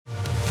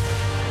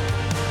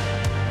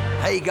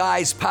Hey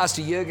guys,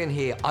 Pastor Jurgen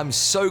here. I'm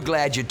so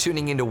glad you're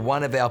tuning into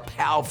one of our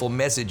powerful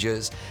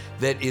messages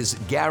that is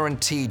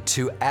guaranteed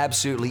to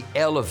absolutely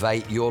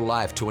elevate your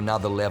life to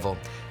another level.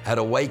 At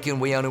Awaken,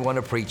 we only want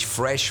to preach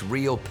fresh,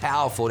 real,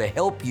 powerful to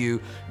help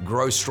you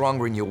grow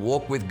stronger in your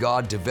walk with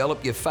God,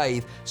 develop your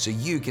faith so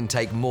you can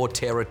take more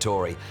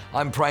territory.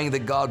 I'm praying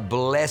that God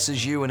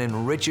blesses you and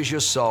enriches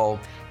your soul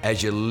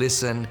as you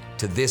listen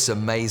to this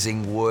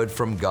amazing word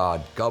from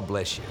God. God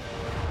bless you.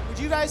 Would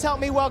you guys help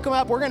me welcome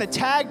up? We're going to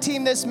tag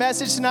team this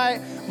message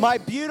tonight. My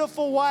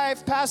beautiful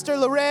wife, Pastor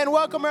Laurén.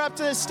 Welcome her up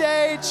to the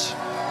stage.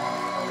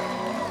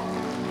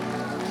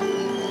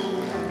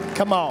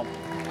 Come on.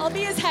 I'll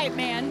be his hype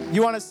man.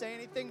 You want to say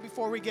anything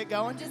before we get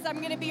going? I'm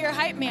going to be your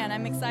hype man.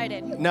 I'm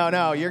excited.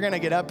 No, you're going to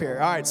get up here.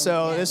 All right,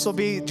 so This will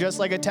be just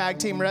like a tag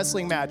team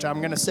wrestling match. I'm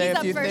going to say He's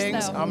a few up first,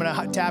 things. though. I'm going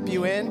to tap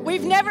you in.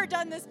 We've never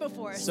done this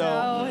before,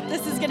 so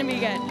this is going to be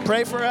good.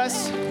 Pray for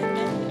us.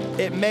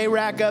 It may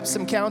rack up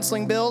some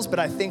counseling bills, but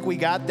I think we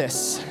got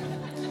this.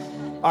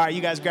 All right,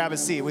 you guys grab a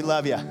seat. We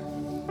love you.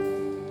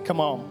 Come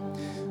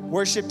on.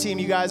 Worship team,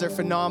 you guys are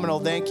phenomenal.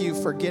 Thank you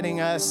for getting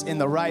us in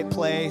the right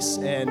place,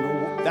 and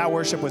that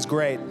worship was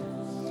great.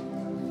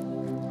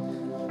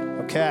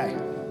 Okay.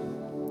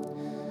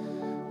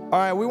 All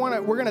right, we're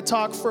going to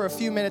talk for a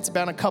few minutes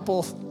about a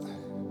couple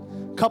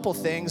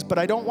things, but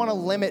I don't want to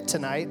limit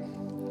tonight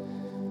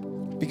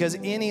because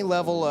any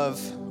level of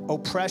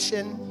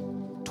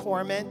oppression,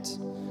 torment,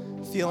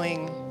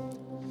 feeling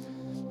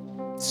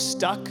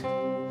stuck,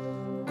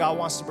 God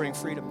wants to bring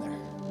freedom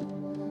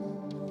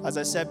there. As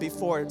I said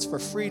before, it's for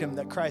freedom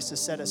that Christ has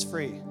set us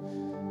free.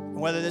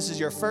 And whether this is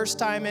your first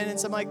time in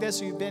something like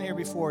this or you've been here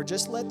before,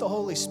 just let the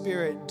Holy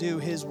Spirit do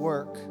his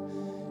work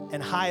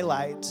and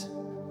highlight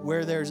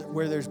where there's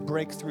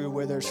breakthrough,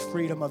 where there's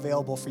freedom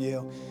available for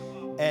you.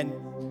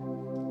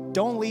 And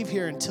don't leave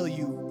here until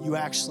you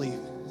actually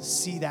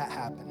see that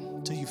happen,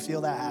 until you feel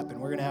that happen.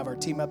 We're going to have our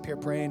team up here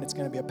praying. It's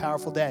going to be a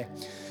powerful day.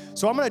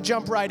 So I'm going to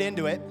jump right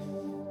into it.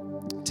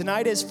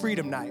 Tonight is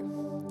Freedom Night.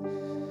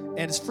 And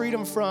it's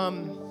freedom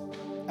from,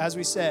 as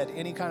we said,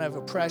 any kind of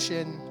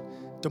oppression,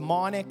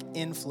 demonic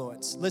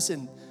influence.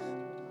 Listen,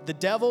 the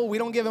devil, we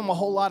don't give him a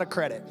whole lot of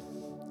credit.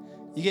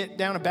 You get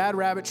down a bad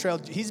rabbit trail,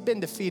 he's been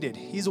defeated.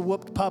 He's a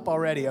whooped pup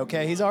already,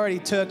 okay? He's already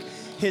took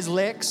his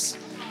licks.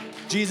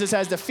 Jesus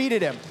has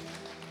defeated him.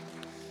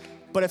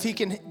 But if he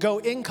can go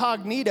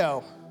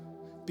incognito,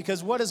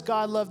 because what does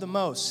God love the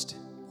most?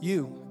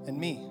 You and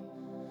me.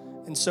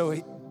 And so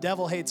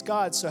devil hates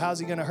God, so how's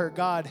he going to hurt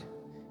God?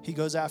 He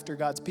goes after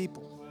God's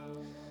people,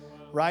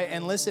 right?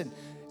 And listen,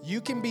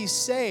 you can be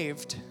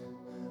saved,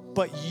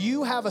 but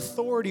you have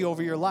authority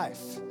over your life.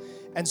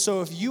 And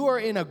so if you are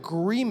in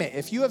agreement,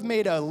 if you have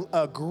made an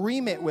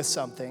agreement with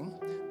something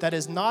that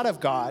is not of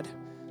God,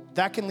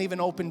 that can leave an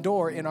open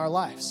door in our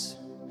lives.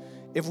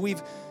 If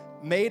we've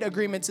made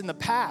agreements in the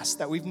past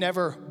that we've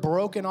never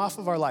broken off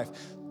of our life,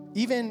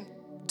 even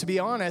to be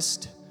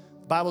honest,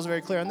 the Bible's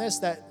very clear on this,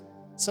 that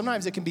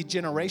sometimes it can be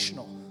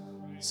generational.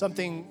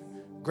 Something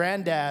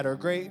granddad or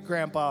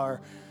great-grandpa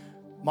or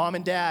mom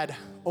and dad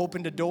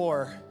opened a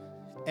door,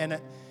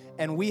 and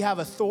we have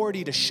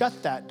authority to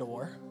shut that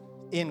door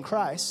in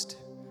Christ,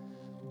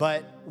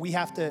 but we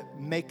have to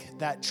make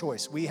that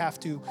choice. We have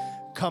to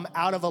come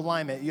out of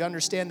alignment. You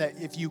understand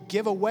that if you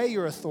give away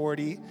your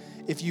authority,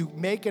 if you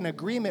make an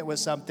agreement with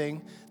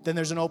something, then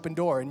there's an open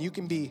door, and you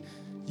can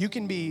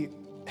be,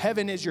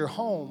 heaven is your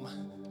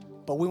home,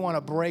 but we want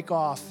to break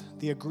off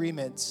the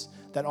agreements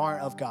that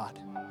aren't of God.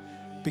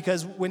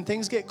 Because when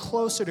things get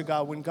closer to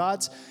God, when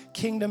God's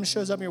kingdom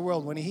shows up in your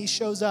world, when he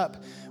shows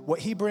up, what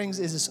he brings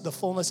is the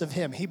fullness of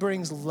him. He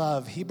brings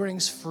love. He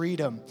brings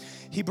freedom.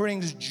 He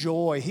brings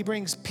joy. He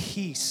brings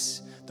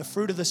peace. The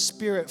fruit of the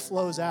Spirit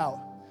flows out.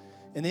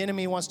 And the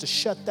enemy wants to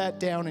shut that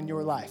down in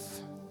your life.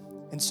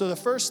 And so the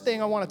first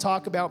thing I want to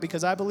talk about,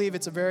 because I believe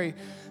it's a very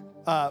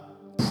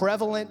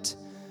prevalent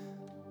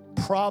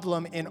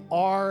problem in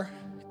our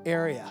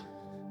area,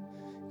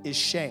 is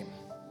shame.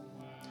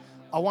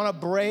 I want to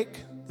break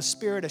the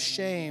spirit of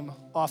shame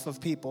off of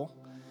people,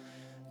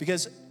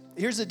 because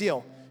here's the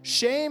deal.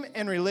 Shame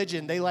and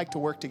religion, they like to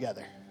work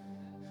together.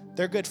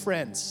 They're good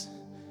friends.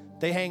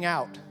 They hang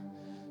out.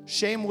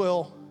 Shame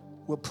will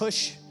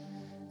push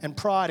and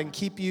prod and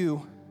keep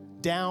you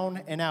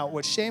down and out.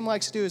 What shame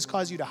likes to do is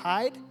cause you to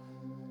hide.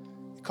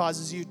 It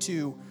causes you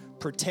to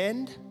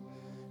pretend.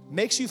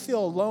 Makes you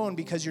feel alone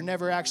because you're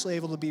never actually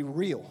able to be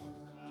real.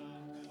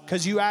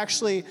 Because you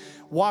actually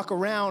walk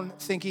around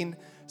thinking,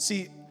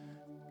 see,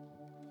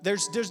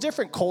 there's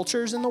different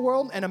cultures in the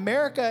world, and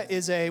America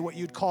is what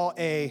you'd call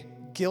a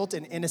guilt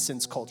and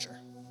innocence culture.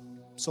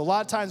 So a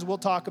lot of times we'll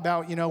talk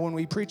about, when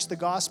we preach the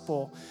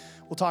gospel,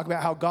 we'll talk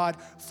about how God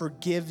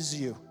forgives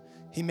you.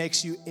 He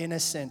makes you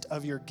innocent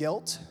of your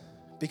guilt,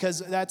 because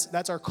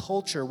that's our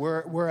culture.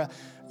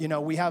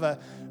 We have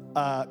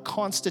a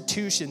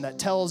constitution that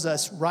tells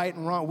us right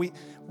and wrong.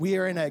 We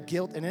are in a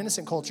guilt and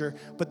innocent culture,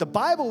 but the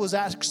Bible was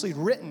actually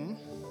written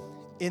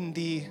in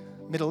the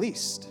Middle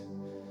East.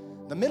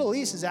 The Middle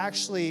East is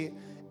actually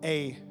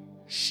a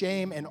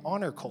shame and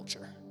honor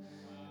culture.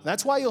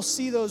 That's why you'll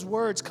see those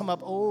words come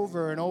up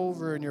over and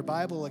over in your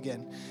Bible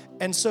again.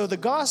 And so the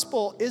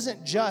gospel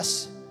isn't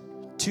just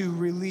to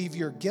relieve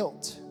your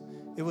guilt.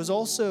 It was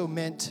also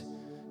meant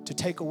to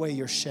take away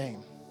your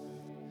shame.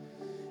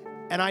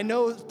 And I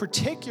know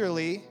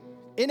particularly,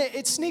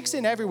 it sneaks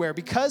in everywhere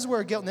because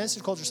we're a guilt and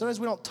innocence culture. Sometimes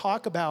we don't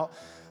talk about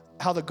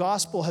how the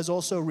gospel has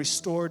also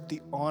restored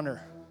the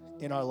honor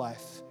in our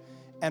life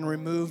and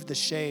removed the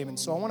shame. And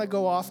so I want to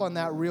go off on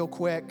that real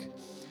quick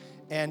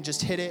and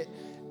just hit it.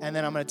 And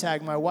then I'm going to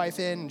tag my wife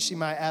in, and she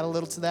might add a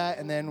little to that.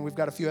 And then we've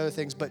got a few other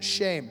things. But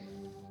shame.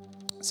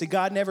 See,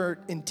 God never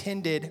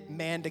intended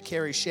man to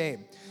carry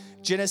shame.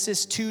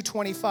 Genesis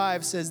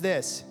 2:25 says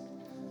this.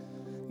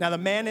 Now the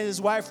man and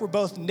his wife were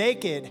both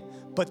naked,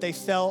 but they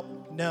felt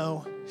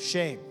no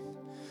shame.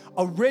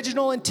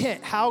 Original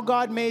intent, how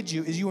God made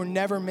you, is you were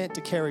never meant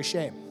to carry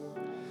shame.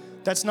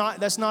 That's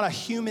not a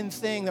human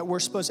thing that we're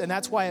supposed to, and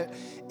that's why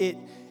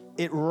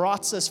it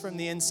rots us from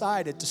the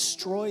inside. It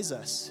destroys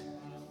us.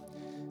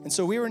 And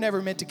so we were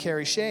never meant to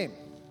carry shame.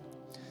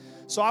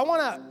 So I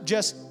want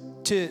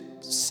to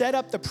set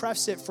up the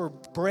precedent for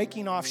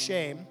breaking off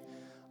shame.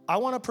 I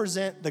want to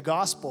present the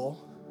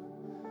gospel,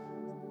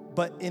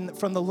 but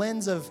from the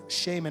lens of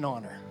shame and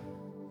honor.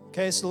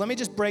 Okay, so let me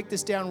just break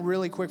this down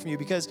really quick for you,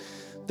 because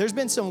there's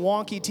been some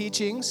wonky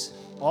teachings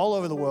all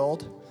over the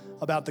world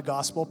about the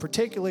gospel,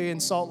 particularly in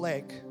Salt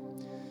Lake.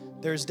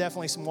 There's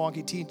definitely some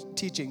wonky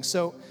teaching.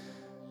 So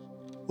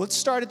let's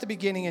start at the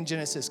beginning in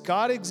Genesis.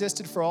 God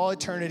existed for all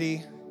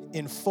eternity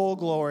in full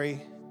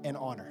glory and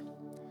honor.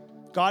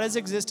 God has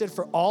existed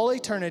for all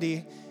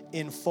eternity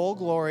in full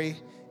glory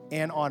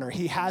and honor.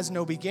 He has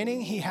no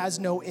beginning. He has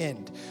no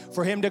end.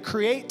 For him to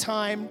create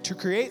time, to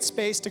create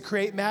space, to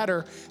create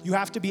matter, you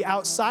have to be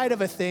outside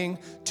of a thing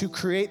to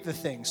create the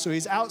thing. So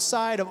he's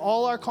outside of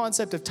all our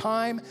concept of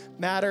time,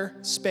 matter,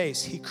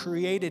 space. He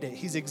created it.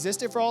 He's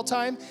existed for all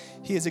time.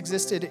 He has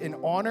existed in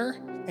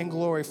honor and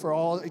glory for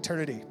all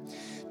eternity.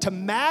 To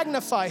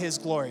magnify his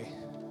glory,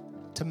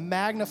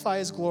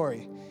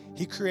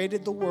 he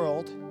created the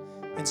world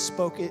and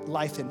spoke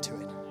life into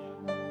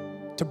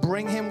it. To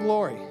bring him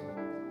glory.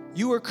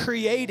 You were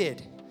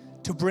created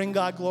to bring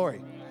God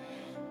glory.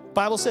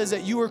 Bible says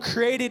that you were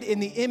created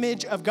in the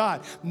image of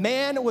God.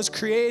 Man was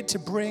created to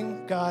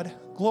bring God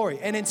glory.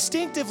 And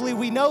instinctively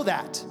we know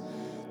that.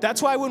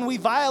 That's why when we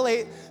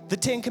violate the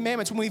 10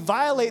 Commandments, when we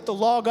violate the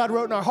law God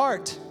wrote in our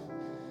heart,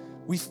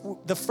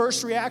 the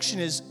first reaction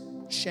is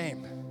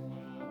shame.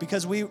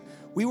 Because we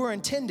were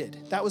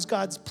intended. That was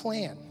God's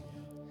plan.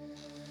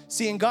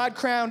 See, and God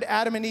crowned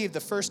Adam and Eve, the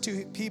first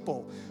two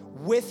people,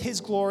 with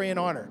his glory and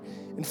honor.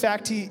 In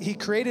fact, he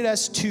created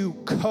us to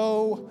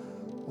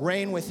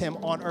co-reign with him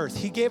on earth.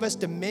 He gave us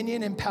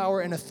dominion and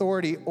power and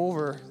authority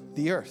over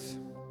the earth.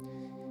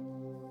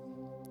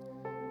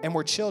 And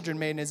we're children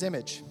made in his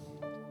image.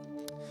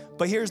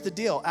 But here's the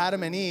deal.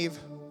 Adam and Eve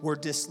were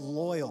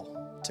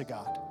disloyal to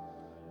God.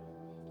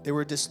 They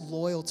were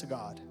disloyal to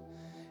God.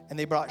 And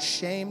they brought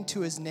shame to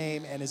his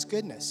name and his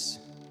goodness.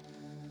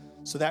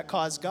 So that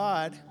caused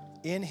God,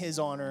 in his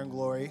honor and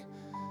glory,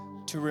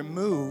 to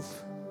remove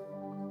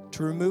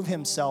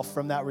himself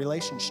from that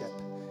relationship.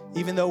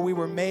 Even though we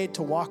were made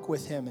to walk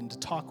with him and to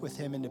talk with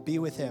him and to be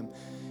with him,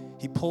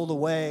 he pulled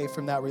away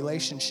from that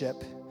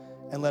relationship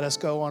and let us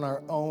go on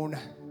our own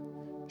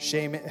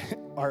shame.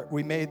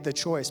 We made the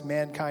choice.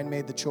 Mankind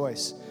made the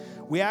choice.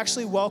 We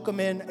actually welcome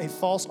in a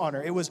false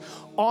honor. It was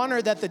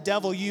honor that the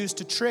devil used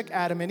to trick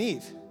Adam and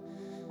Eve.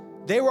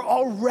 They were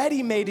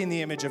already made in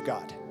the image of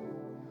God.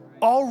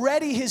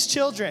 Already his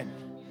children.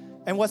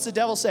 And what's the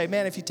devil say?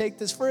 Man, if you take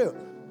this fruit,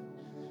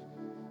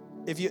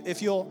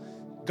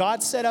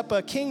 God set up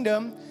a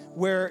kingdom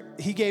where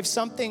he gave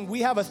something,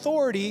 we have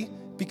authority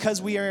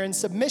because we are in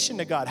submission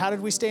to God. How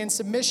did we stay in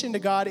submission to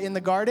God in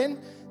the garden?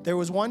 There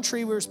was one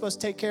tree we were supposed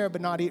to take care of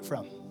but not eat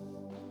from.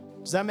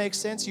 Does that make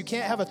sense? You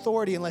can't have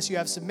authority unless you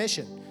have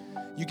submission.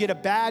 You get a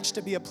badge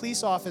to be a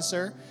police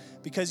officer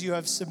because you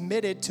have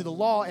submitted to the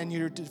law and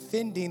you're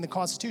defending the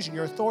Constitution.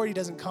 Your authority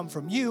doesn't come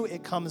from you,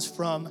 it comes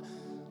from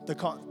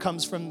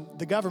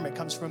the government,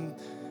 comes from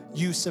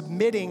you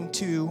submitting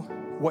to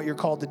what you're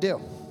called to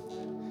do.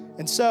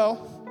 And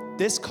so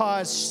this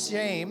caused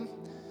shame.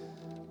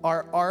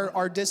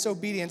 Our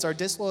disobedience, our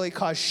disloyalty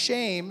caused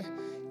shame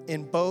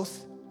in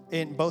both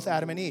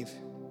Adam and Eve.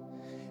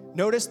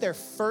 Notice their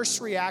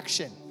first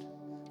reaction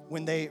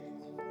when they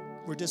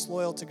were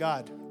disloyal to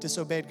God,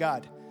 disobeyed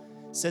God.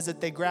 It says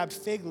that they grabbed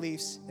fig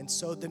leaves and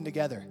sewed them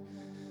together.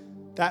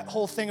 That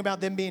whole thing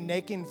about them being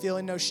naked and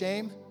feeling no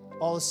shame,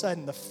 all of a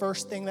sudden, the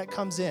first thing that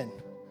comes in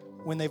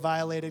when they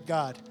violated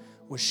God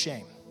was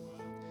shame.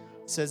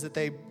 It says that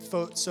they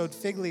sewed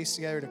fig leaves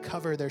together to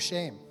cover their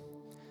shame.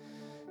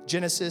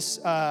 Genesis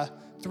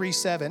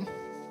 3:7,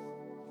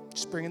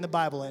 just bringing the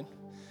Bible in.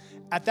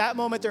 At that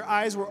moment, their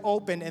eyes were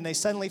opened and they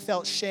suddenly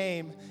felt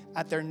shame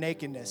at their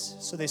nakedness.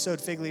 So they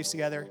sewed fig leaves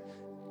together.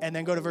 And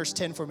then go to verse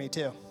 10 for me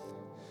too.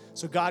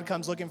 So God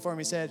comes looking for him.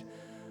 He said,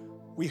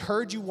 we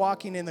heard you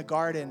walking in the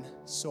garden,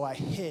 so I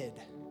hid.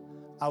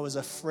 I was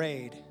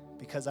afraid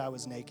because I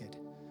was naked.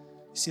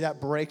 You see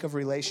that break of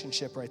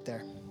relationship right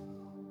there?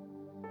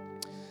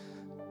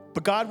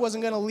 But God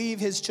wasn't going to leave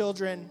his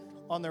children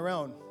on their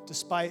own,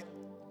 despite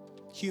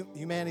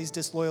humanity's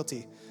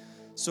disloyalty.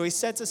 So he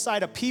sets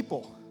aside a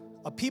people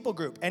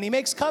group, and he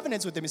makes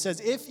covenants with them. He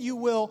says, if you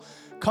will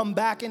come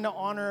back into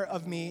honor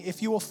of me,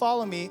 if you will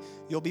follow me,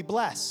 you'll be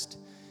blessed.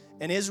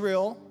 And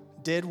Israel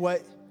did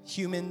what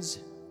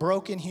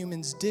broken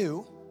humans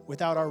do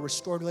without our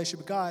restored relationship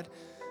with God.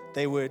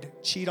 They would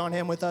cheat on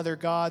him with other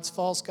gods,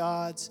 false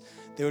gods.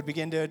 They would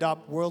begin to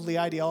adopt worldly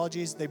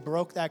ideologies. They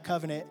broke that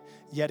covenant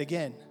yet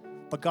again.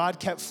 But God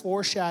kept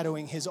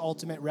foreshadowing his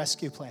ultimate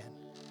rescue plan.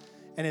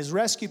 And his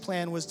rescue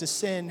plan was to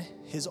send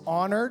his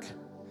honored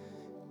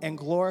and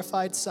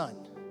glorified Son.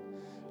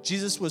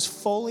 Jesus was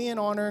fully in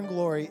honor and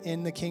glory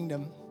in the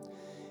kingdom.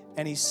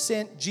 And he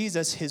sent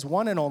Jesus, his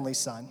one and only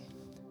Son,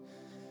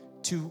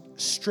 to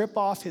strip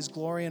off his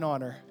glory and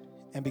honor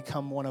and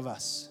become one of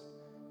us,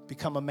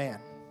 become a man.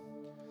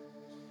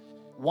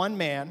 One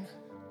man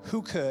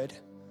who could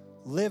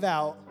live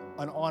out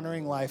an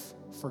honoring life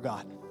for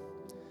God.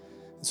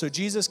 And so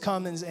Jesus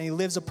comes and he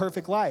lives a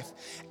perfect life.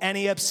 And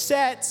he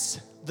upsets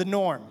the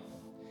norm.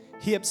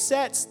 He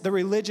upsets the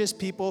religious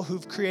people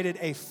who've created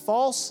a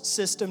false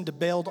system to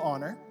build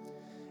honor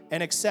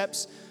and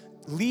accepts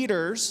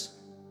leaders,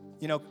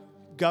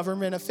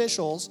 government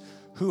officials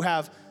who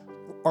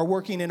are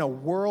working in a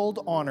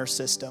world honor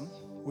system,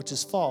 which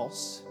is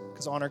false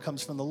because honor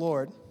comes from the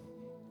Lord.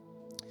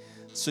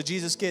 So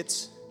Jesus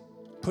gets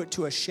put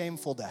to a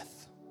shameful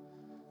death.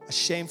 A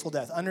shameful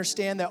death.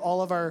 Understand that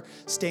all of our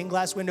stained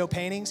glass window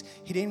paintings,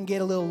 he didn't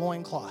get a little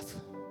loincloth.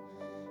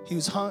 He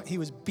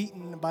was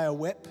beaten by a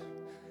whip,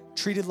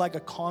 treated like a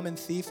common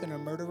thief and a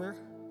murderer,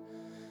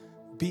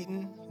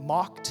 beaten,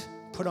 mocked,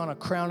 put on a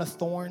crown of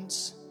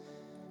thorns.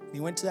 He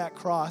went to that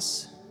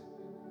cross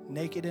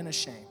naked and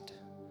ashamed.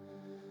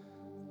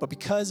 But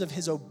because of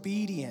his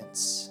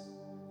obedience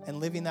and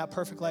living that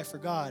perfect life for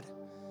God,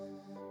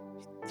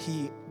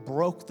 he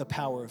broke the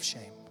power of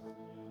shame.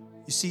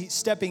 You see,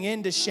 stepping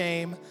into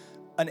shame,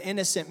 an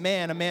innocent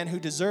man, a man who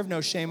deserved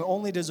no shame,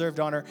 only deserved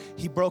honor,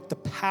 he broke the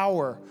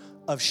power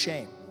of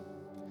shame.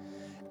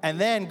 And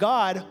then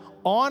God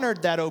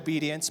honored that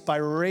obedience by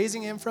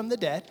raising him from the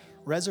dead,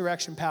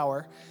 resurrection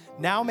power,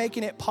 now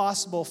making it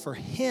possible for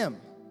him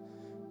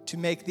to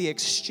make the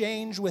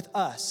exchange with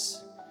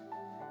us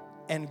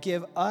and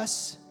give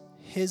us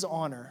his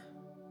honor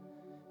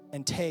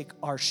and take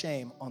our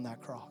shame on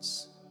that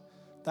cross.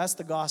 That's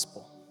the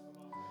gospel.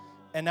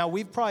 And now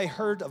we've probably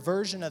heard a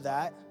version of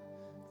that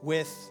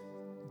with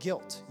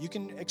guilt. You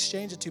can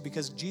exchange it too,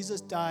 because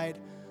Jesus died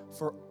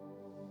for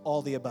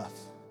all the above.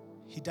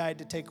 He died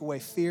to take away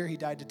fear. He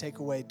died to take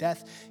away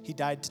death. He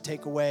died to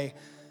take away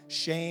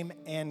shame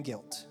and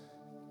guilt.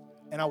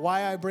 And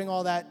why I bring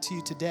all that to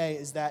you today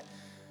is that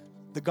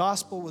the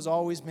gospel was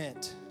always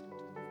meant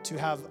to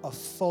have a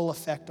full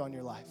effect on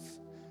your life.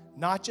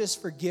 Not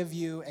just forgive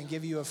you and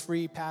give you a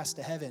free pass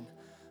to heaven,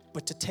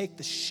 but to take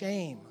the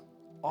shame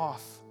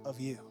off of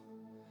you.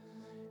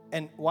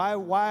 And why I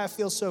want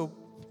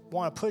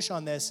to push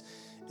on this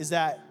is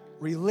that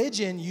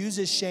religion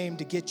uses shame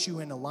to get you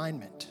in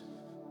alignment.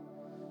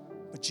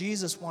 But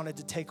Jesus wanted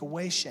to take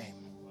away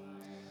shame.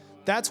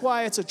 That's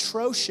why it's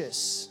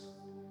atrocious.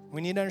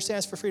 We need to understand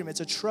this for freedom. It's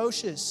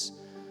atrocious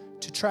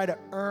to try to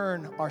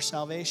earn our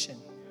salvation,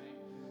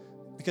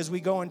 because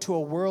we go into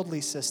a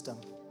worldly system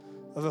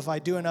of if I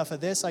do enough of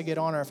this, I get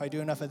honor. If I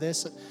do enough of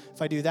this,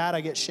 if I do that,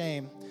 I get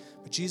shame.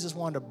 But Jesus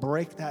wanted to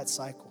break that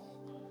cycle.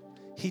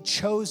 He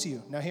chose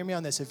you. Now hear me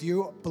on this. If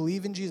you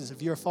believe in Jesus,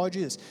 if you're a follower of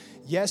Jesus,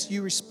 yes,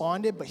 you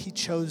responded, but he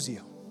chose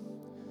you.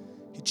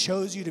 He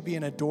chose you to be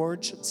an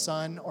adored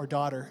son or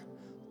daughter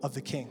of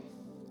the King.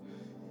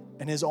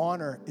 And his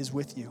honor is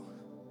with you,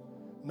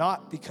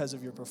 not because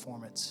of your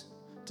performance.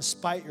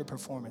 Despite your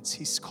performance,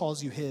 he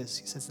calls you his.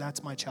 He says,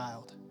 that's my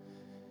child.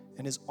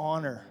 And his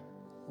honor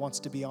wants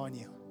to be on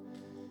you.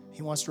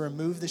 He wants to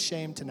remove the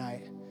shame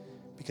tonight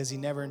because he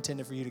never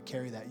intended for you to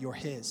carry that. You're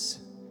his.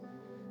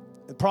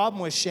 The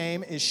problem with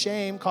shame is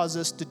shame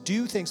causes us to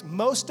do things.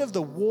 Most of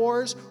the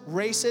wars,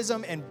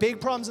 racism, and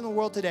big problems in the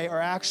world today are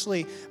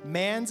actually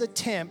man's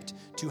attempt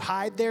to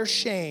hide their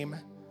shame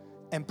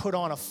and put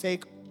on a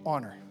fake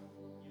honor.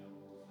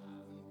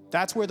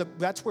 That's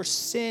where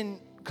sin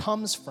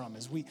comes from,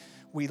 is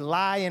we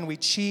lie and we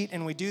cheat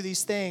and we do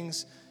these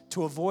things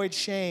to avoid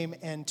shame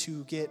and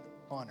to get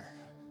honor.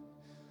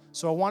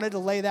 So I wanted to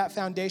lay that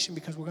foundation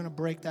because we're going to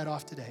break that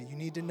off today. You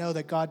need to know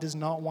that God does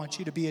not want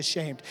you to be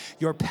ashamed.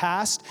 Your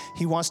past,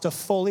 he wants to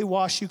fully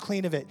wash you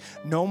clean of it.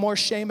 No more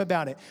shame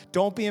about it.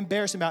 Don't be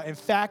embarrassed about it. In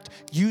fact,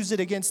 use it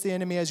against the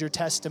enemy as your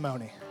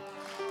testimony.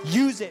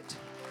 Use it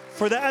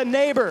for the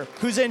neighbor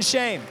who's in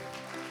shame.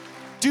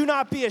 Do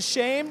not be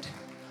ashamed.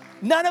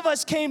 None of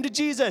us came to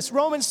Jesus.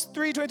 Romans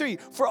 3:23.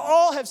 For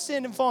all have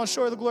sinned and fallen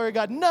short of the glory of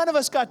God. None of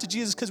us got to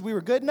Jesus because we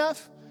were good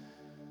enough.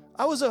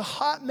 I was a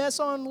hot mess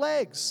on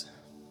legs.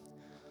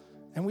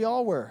 And we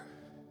all were.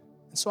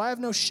 And so I have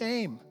no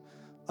shame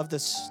of the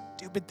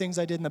stupid things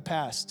I did in the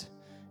past.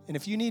 And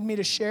if you need me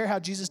to share how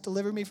Jesus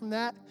delivered me from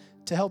that,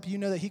 to help you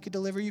know that he could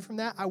deliver you from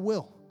that, I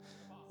will.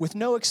 With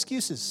no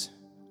excuses.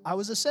 I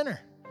was a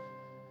sinner.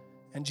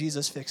 And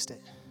Jesus fixed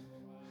it.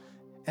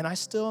 And I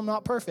still am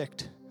not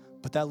perfect,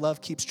 but that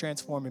love keeps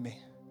transforming me.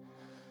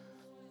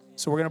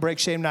 So we're going to break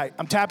shame night.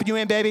 I'm tapping you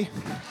in, baby.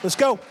 Let's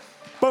go.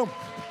 Boom.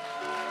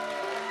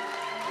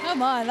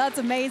 Come on, that's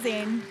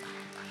amazing.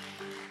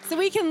 So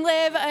we can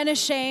live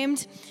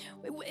unashamed.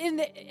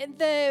 In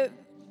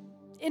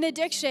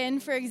addiction,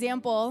 for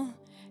example,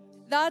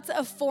 that's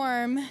a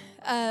form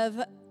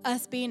of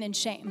us being in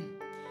shame.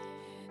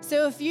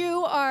 So if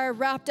you are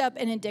wrapped up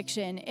in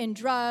addiction, in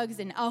drugs,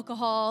 in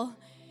alcohol,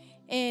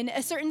 in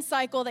a certain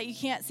cycle that you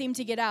can't seem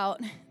to get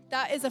out,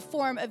 that is a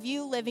form of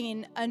you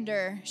living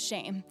under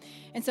shame.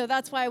 And so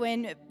that's why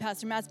when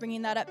Pastor Matt's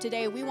bringing that up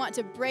today, we want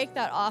to break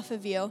that off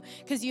of you,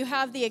 because you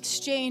have the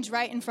exchange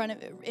right in front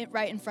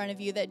of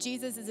you, that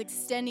Jesus is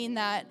extending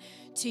that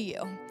to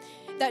you.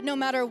 That no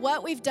matter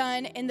what we've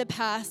done in the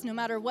past, no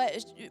matter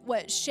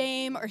what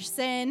shame or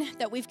sin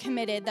that we've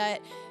committed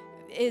that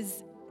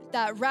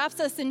wraps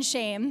us in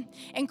shame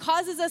and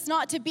causes us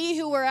not to be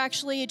who we're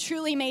actually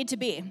truly made to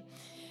be.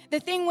 The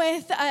thing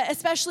with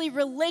especially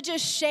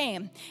religious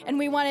shame, and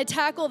we want to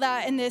tackle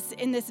that in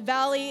this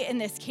valley, in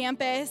this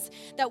campus,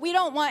 that we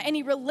don't want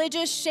any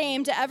religious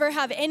shame to ever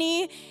have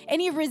any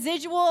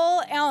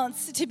residual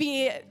ounce to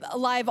be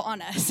alive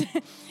on us.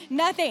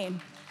 Nothing.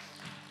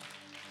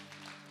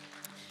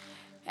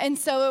 And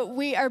so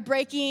we are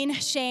breaking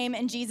shame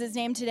in Jesus'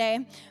 name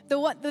today.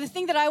 The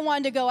thing that I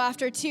wanted to go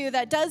after too,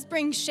 that does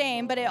bring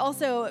shame, but it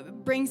also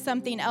brings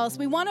something else.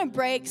 We want to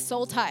break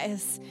soul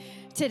ties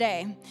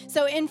today.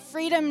 So in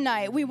Freedom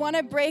Night, we want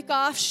to break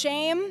off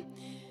shame.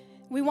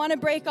 We want to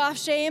break off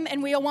shame,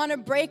 and we want to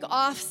break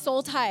off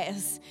soul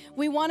ties.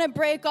 We want to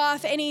break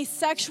off any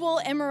sexual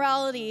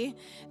immorality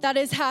that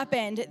has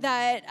happened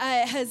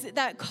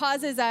that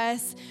causes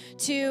us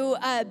to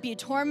be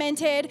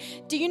tormented.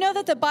 Do you know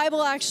that the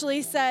Bible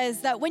actually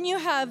says that when you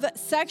have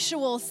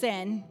sexual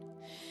sin,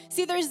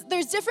 see,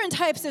 there's different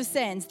types of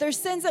sins. There's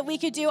sins that we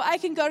could do. I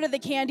can go to the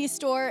candy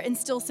store and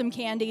steal some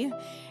candy,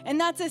 and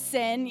that's a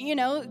sin. You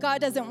know,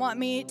 God doesn't want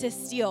me to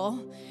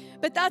steal.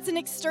 But that's an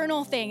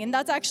external thing, and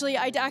I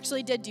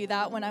actually did do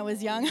that when I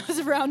was young. I was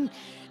around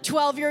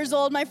 12 years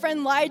old. My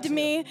friend lied to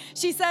me.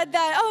 She said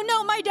that, oh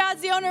no, my dad's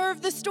the owner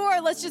of the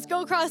store. Let's just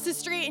go across the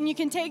street and you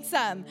can take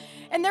some.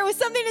 And there was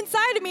something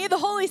inside of me, the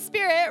Holy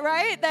Spirit,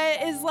 right,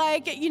 that is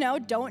like,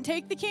 don't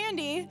take the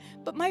candy.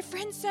 But my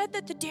friend said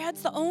that the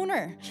dad's the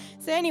owner.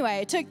 So anyway,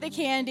 I took the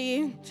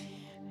candy.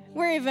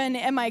 Where even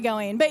am I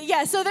going? But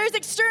yeah, so there's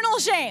external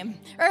shame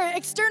or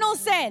external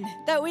sin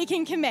that we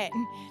can commit,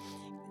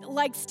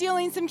 like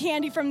stealing some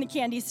candy from the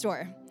candy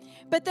store.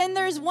 But then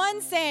there's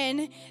one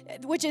sin,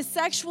 which is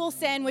sexual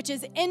sin, which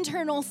is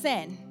internal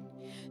sin.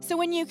 So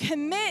when you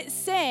commit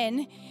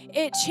sin,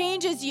 it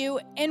changes you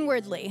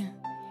inwardly.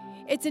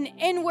 It's an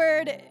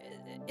inward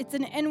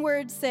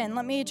sin.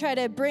 Let me try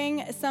to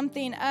bring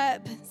something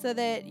up so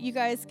that you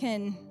guys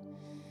can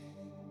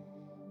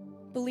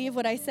believe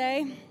what I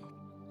say.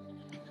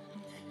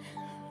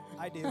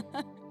 I do.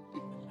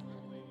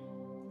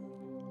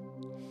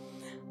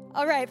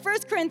 All right,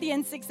 1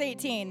 Corinthians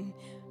 6:18.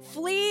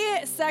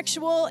 Flee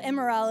sexual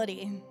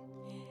immorality.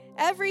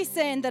 Every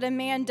sin that a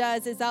man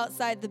does is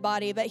outside the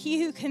body, but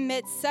he who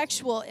commits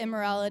sexual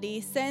immorality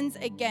sins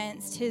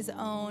against his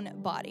own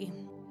body.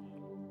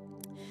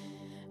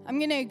 I'm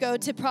going to go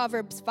to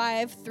Proverbs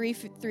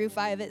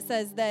 5:3-5. It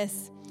says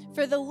this: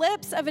 For the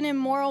lips of an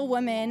immoral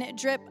woman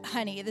drip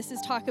honey. This is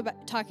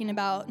talking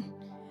about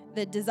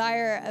the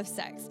desire of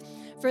sex.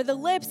 For the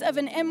lips of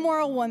an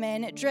immoral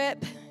woman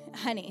drip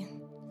honey.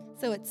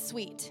 So it's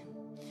sweet.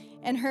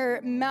 And her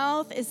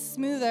mouth is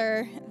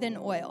smoother than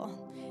oil.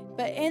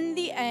 But in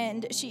the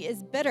end, she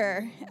is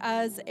bitter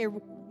as a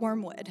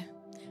wormwood.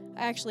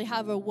 I actually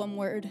have a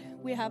wormwood.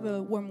 We have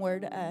a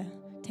wormwood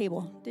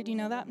table. Did you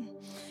know that?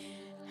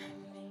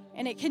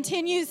 And it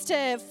continues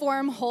to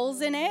form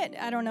holes in it.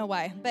 I don't know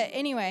why. But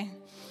anyway.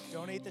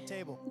 Don't eat the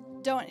table.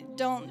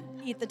 Don't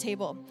eat the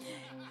table.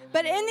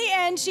 But in the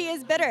end, she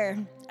is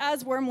bitter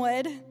as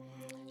wormwood.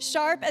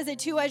 Sharp as a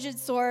two-edged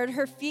sword,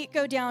 her feet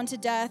go down to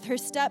death, her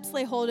steps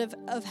lay hold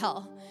of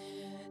hell.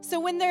 So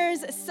when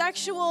there's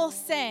sexual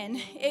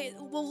sin, it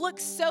will look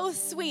so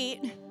sweet,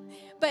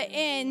 but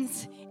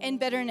ends in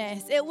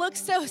bitterness. It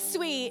looks so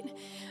sweet,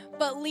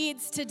 but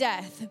leads to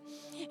death.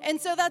 And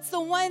so that's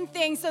the one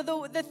thing. So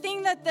the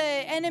thing that the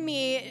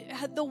enemy,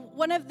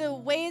 one of the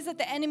ways that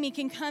the enemy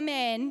can come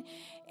in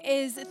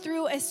is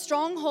through a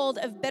stronghold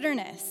of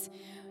bitterness.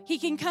 He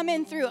can come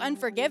in through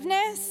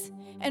unforgiveness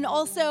and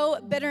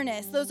also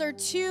bitterness. Those are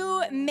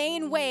two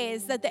main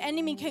ways that the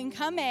enemy can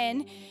come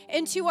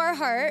into our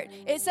heart.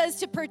 It says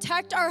to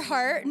protect our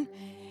heart,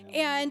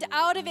 and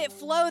out of it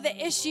flow the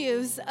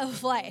issues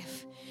of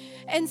life.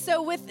 And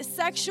so with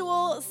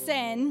sexual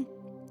sin,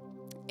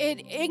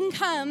 it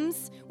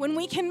comes, when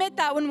we commit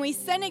that, when we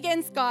sin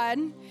against God,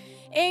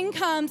 in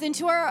comes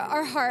into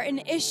our heart an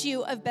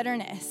issue of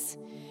bitterness.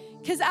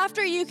 Because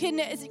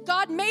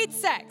God made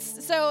sex.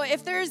 So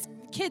if there's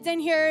kids in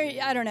here,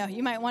 I don't know,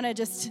 you might want to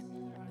just...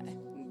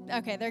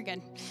 Okay, they're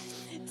good.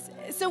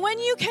 So when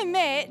you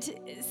commit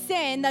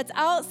sin that's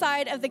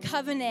outside of the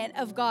covenant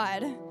of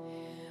God,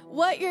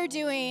 what you're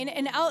doing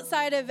and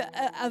outside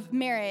of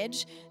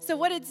marriage. So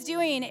what it's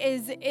doing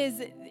is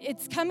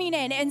it's coming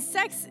in, and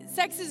sex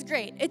is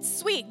great. It's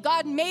sweet.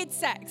 God made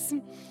sex.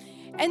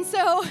 And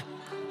so,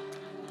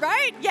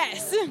 right?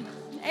 Yes.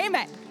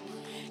 Amen.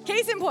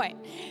 Case in point.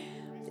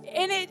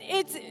 And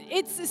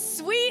it's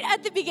sweet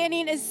at the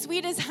beginning, as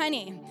sweet as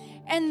honey.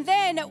 And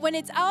then when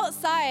it's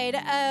outside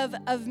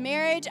of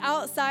marriage,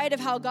 outside of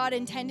how God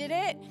intended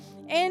it,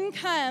 in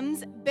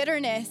comes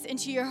bitterness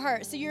into your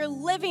heart. So you're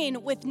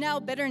living with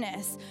now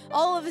bitterness.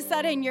 All of a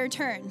sudden you're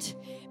turned.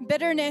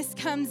 Bitterness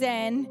comes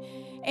in,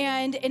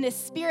 and in a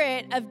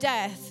spirit of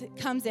death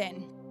comes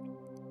in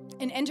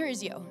and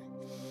enters you.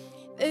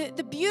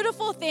 The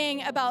beautiful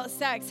thing about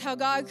sex, how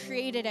God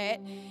created it,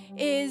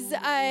 is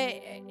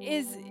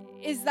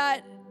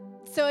that,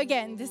 so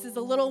again, this is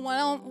a little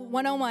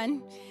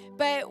 101,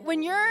 but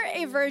when you're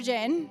a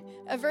virgin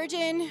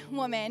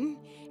woman,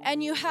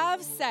 and you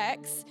have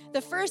sex, the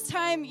first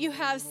time you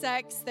have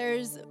sex,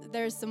 there's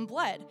some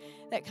blood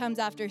that comes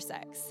after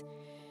sex.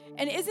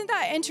 And isn't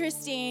that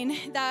interesting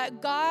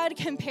that God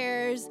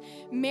compares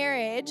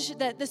marriage,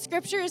 that the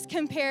scriptures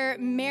compare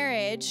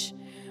marriage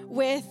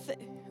with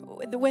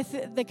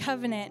the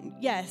covenant?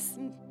 Yes.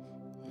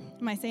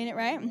 Am I saying it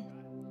right?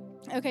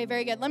 Okay,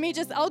 very good.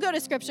 I'll go to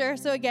scripture.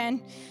 So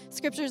again,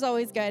 scripture is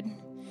always good.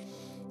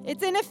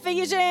 It's in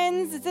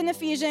Ephesians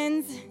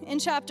in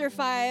chapter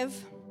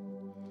 5.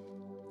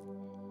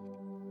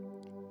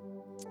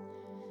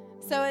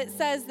 So it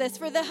says this: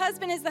 for the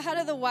husband is the head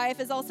of the wife,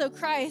 as also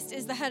Christ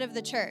is the head of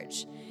the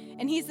church,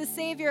 and he's the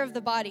Savior of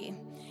the body.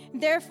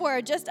 Therefore,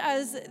 just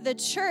as the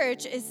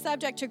church is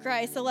subject to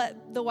Christ, so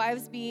let the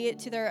wives be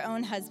to their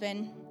own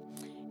husband.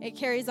 It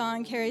carries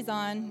on.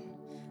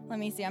 Let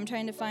me see. I'm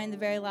trying to find the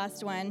very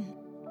last one.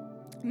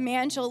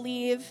 Man shall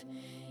leave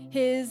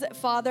his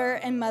father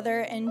and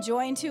mother and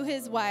join to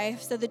his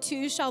wife, so the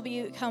two shall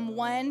become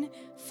one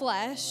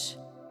flesh.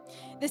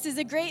 This is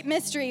a great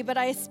mystery, but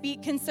I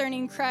speak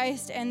concerning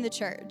Christ and the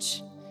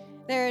church.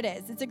 There it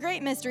is. It's a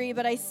great mystery,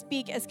 but I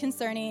speak as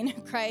concerning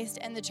Christ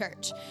and the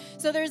church.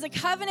 So there's a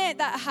covenant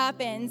that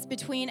happens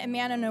between a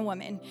man and a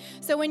woman.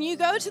 So when you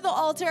go to the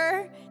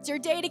altar, it's your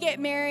day to get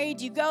married,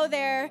 you go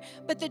there,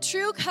 but the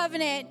true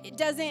covenant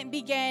doesn't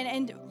begin,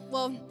 and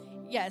well,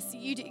 yes,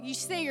 you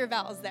say your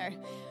vows there.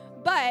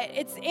 But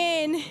it's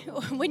in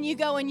when you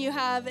go and you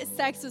have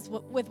sex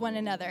with one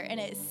another, and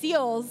it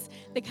seals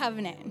the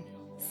covenant.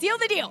 Seal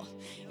the deal.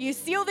 You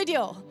seal the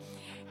deal.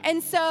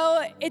 And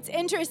so it's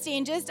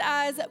interesting, just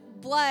as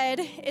blood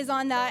is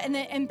on that,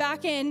 and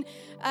back in,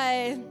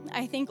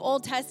 I think,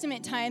 Old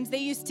Testament times, they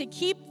used to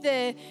keep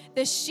the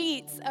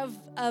sheets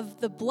of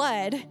the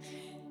blood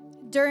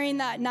during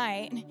that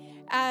night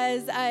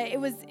as it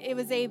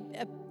was a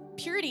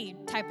purity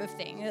type of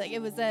thing. Like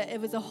it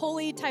was a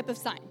holy type of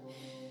sign.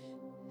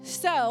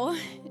 So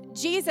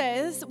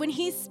Jesus, when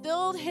he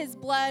spilled his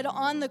blood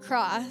on the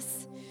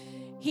cross,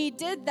 he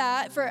did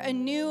that for a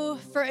new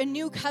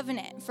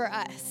covenant for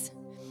us.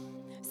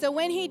 So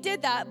when he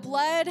did that,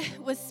 blood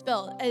was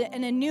spilled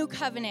and a new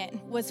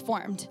covenant was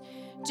formed,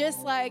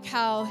 just like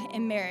how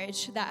in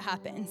marriage that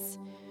happens.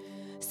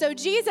 So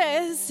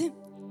Jesus,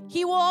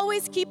 he will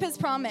always keep his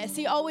promise.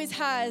 He always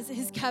has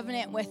his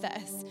covenant with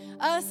us.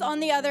 Us, on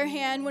the other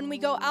hand, when we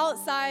go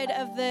outside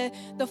of the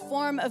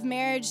form of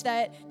marriage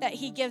that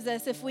he gives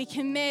us, if we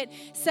commit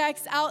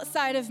sex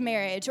outside of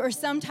marriage or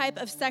some type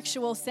of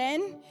sexual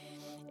sin,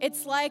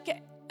 it's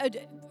like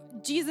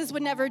Jesus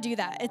would never do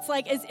that. It's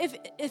like as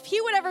if he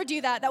would ever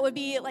do that, that would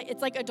be like,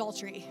 it's like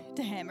adultery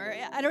to him, or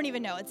I don't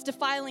even know. It's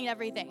defiling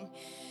everything.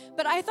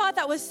 But I thought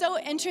that was so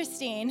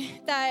interesting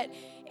that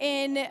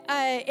in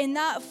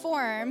that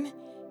form,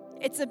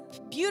 it's a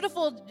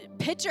beautiful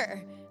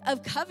picture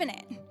of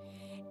covenant.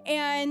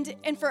 And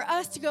for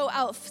us to go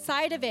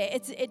outside of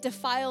it, it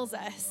defiles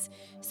us.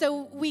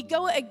 So we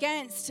go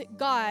against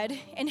God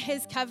and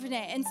his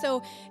covenant. And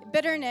so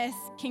bitterness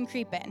can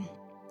creep in.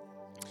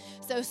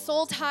 So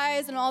soul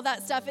ties and all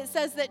that stuff, it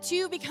says that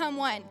two become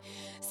one.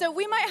 So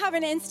we might have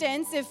an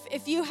instance,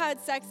 if you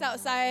had sex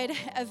outside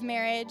of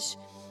marriage,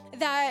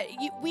 that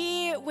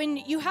when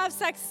you have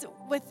sex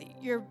with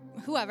your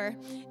whoever,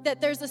 that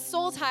there's a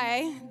soul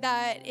tie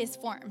that is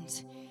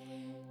formed.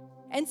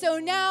 And so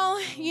now,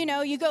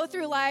 you go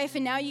through life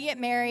and now you get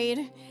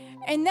married.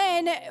 And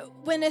then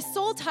when a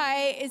soul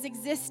tie is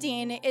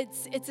existing,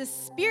 it's a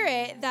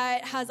spirit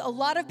that has a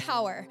lot of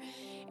power.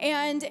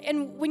 And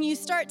when you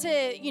start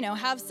to,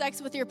 have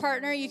sex with your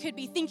partner, you could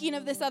be thinking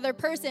of this other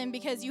person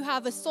because you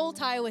have a soul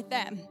tie with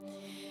them.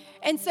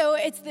 And so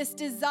it's this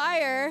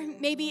desire,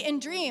 maybe in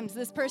dreams,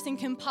 this person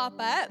can pop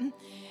up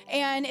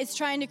and it's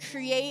trying to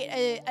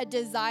create a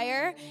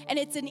desire, and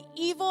it's an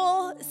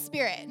evil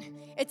spirit.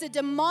 It's a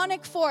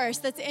demonic force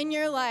that's in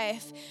your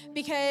life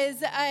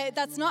because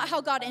that's not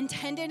how God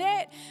intended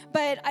it.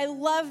 But I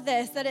love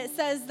this, that it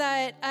says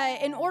that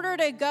in order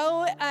to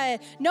go,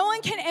 no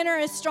one can enter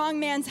a strong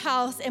man's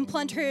house and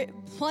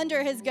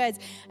plunder his goods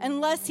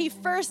unless he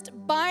first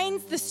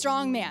binds the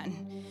strong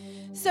man.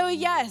 So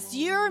yes,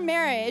 your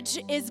marriage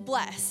is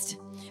blessed,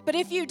 But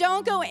if you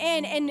don't go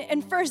in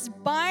and first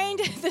bind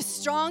the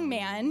strong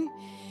man,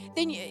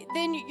 then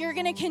you're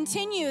going to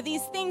continue.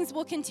 These things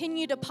will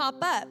continue to pop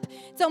up.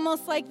 It's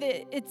almost like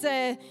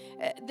the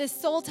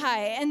soul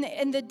tie,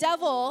 and the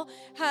devil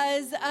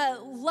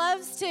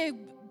loves to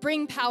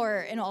bring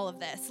power in all of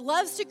this.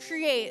 Loves to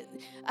create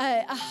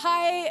a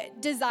high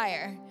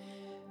desire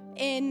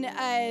in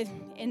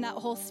that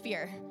whole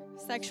sphere,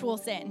 sexual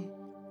sin.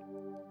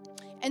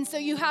 And so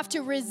you have to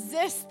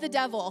resist the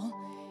devil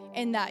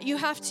in that. You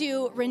have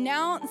to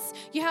renounce.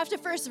 You have to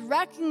first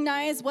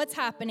recognize what's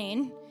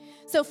happening.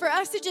 So for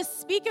us to just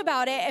speak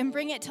about it and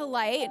bring it to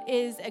light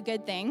is a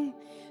good thing.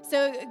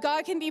 So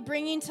God can be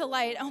bringing to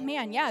light, oh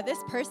man, yeah, this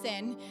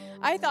person,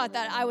 I thought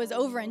that I was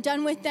over and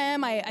done with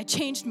them. I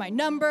changed my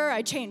number,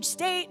 I changed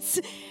states,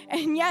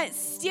 and yet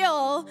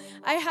still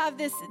I have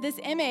this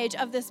image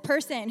of this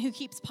person who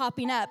keeps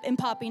popping up and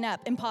popping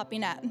up and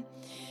popping up.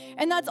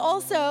 And that's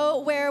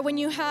also where when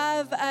you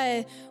have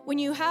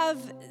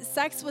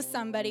sex with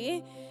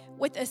somebody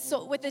with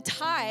a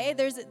tie,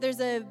 there's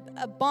a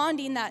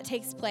bonding that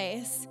takes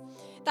place.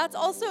 That's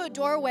also a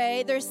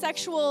doorway. There's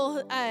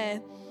sexual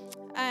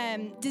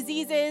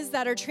diseases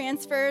that are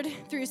transferred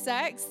through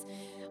sex.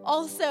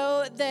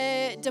 Also,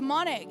 the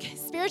demonic,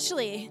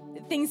 spiritually,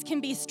 things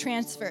can be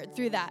transferred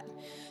through that.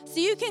 So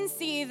you can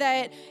see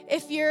that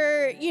if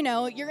you're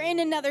in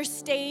another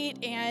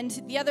state and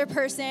the other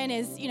person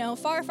is,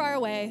 far, far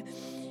away,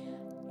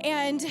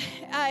 and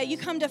you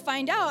come to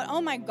find out,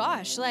 oh my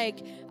gosh,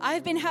 like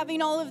I've been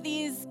having all of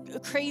these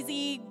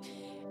crazy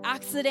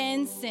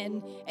accidents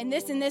and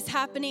this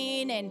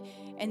happening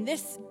and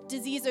this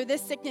disease or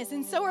this sickness,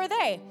 and so are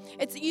they.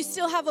 You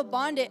still have a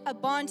bond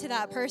to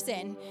that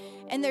person,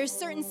 and there's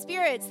certain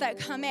spirits that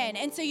come in,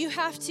 and so you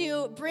have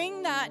to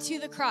bring that to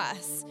the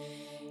cross.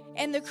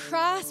 And the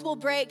cross will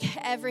break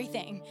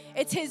everything.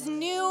 It's his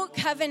new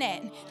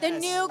covenant, the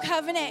new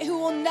covenant who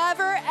will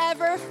never,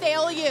 ever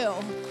fail you.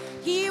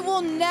 He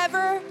will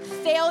never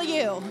fail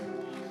you.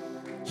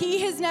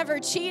 He has never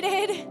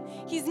cheated.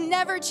 He's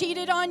never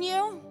cheated on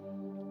you.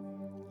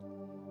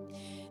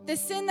 The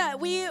sin that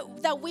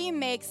we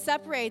make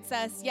separates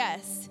us,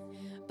 yes,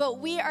 but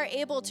we are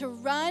able to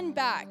run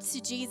back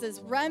to Jesus,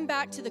 run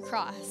back to the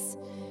cross,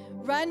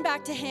 run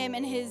back to him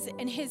and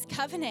his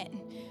covenant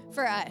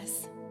for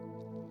us.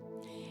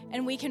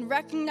 And we can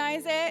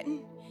recognize it,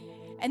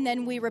 and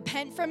then we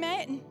repent from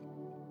it.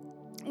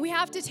 We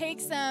have to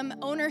take some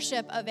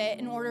ownership of it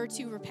in order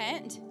to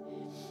repent.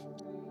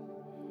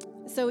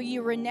 So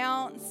you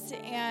renounce,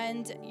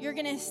 and you're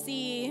going to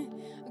see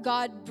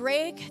God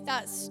break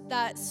that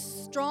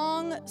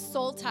strong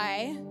soul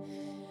tie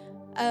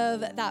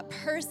of that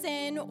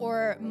person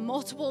or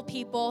multiple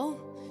people.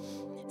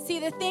 See,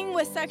 the thing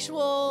with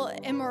sexual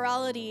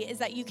immorality is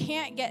that you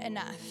can't get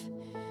enough.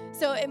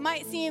 So it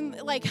might seem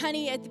like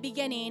honey at the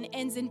beginning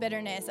ends in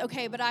bitterness.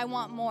 Okay, but I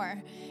want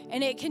more.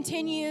 And it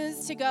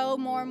continues to go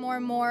more and more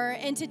and more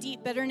into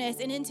deep bitterness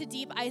and into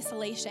deep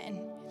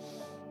isolation.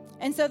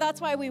 And so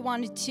that's why we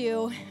wanted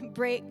to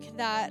break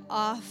that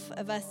off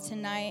of us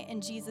tonight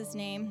in Jesus'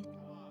 name.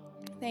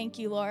 Thank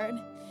you, Lord.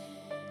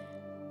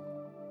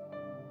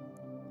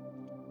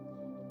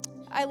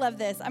 I love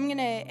this. I'm going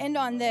to end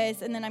on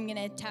this, and then I'm going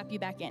to tap you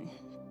back in.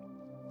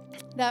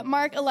 That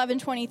Mark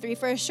 11:23,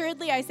 for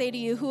assuredly I say to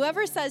you,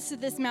 whoever says to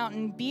this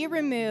mountain, be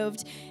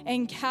removed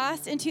and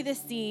cast into the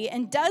sea,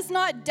 and does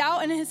not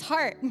doubt in his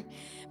heart,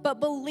 but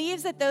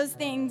believes that those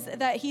things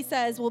that he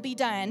says will be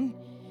done,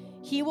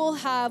 he will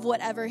have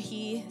whatever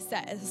he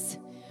says.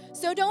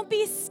 So don't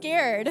be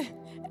scared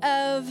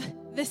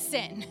of the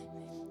sin.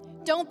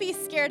 Don't be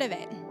scared of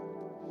it.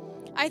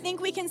 I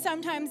think we can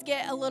sometimes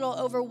get a little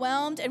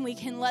overwhelmed, and we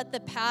can let the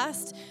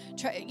past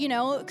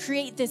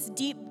create this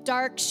deep,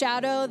 dark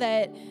shadow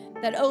that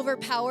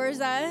overpowers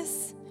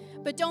us.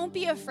 But don't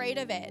be afraid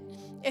of it.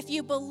 If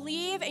you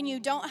believe and you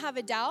don't have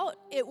a doubt,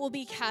 it will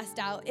be cast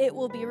out. It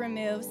will be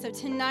removed. So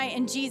tonight,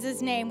 in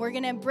Jesus' name, we're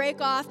going to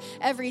break off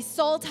every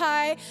soul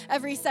tie,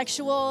 every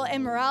sexual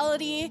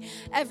immorality,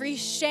 every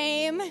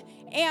shame.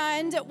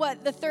 And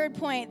what the third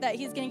point that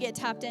he's going to get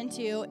tapped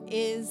into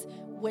is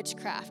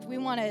witchcraft. We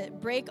want to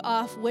break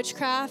off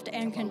witchcraft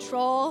and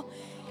control.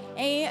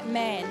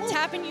 Amen.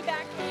 Tapping you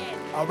back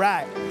in. All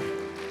right.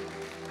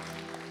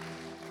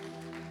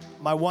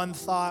 My one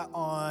thought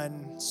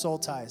on soul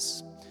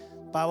ties.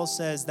 The Bible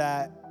says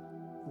that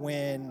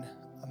when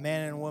a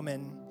man and a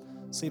woman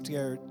sleep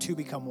together, two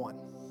become one.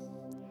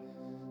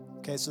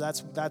 Okay, so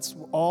that's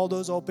all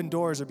those open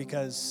doors are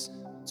because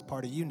it's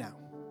part of you now.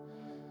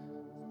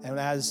 And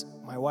as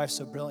my wife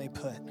so brilliantly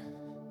put,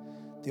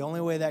 the only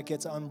way that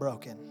gets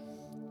unbroken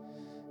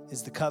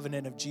is the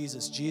covenant of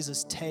Jesus.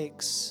 Jesus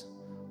takes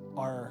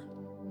our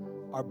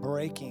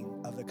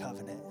breaking of the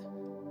covenant,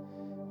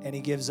 and he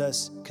gives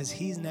us, because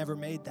he's never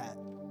made that.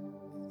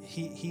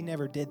 He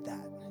never did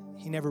that.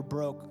 He never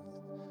broke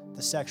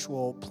the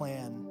sexual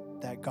plan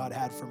that God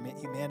had for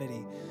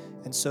humanity.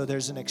 And so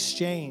there's an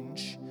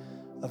exchange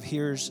of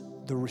here's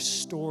the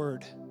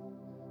restored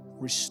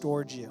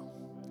you.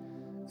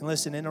 And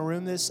listen, in a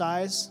room this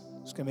size,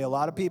 there's going to be a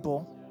lot of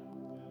people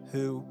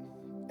who,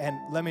 and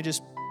let me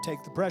just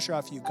take the pressure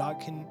off you. God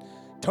can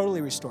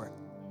totally restore it.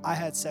 I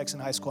had sex in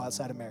high school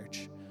outside of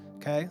marriage.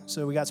 Okay?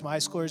 So we got some high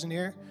schoolers in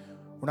here.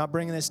 We're not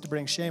bringing this to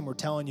bring shame. We're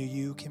telling you,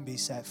 you can be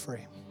set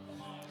free.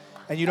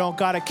 And you don't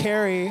got to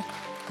carry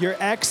your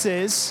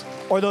exes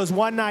or those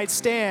one-night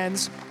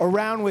stands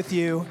around with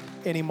you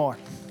anymore.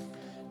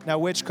 Now,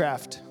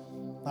 witchcraft.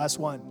 Last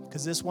one,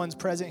 because this one's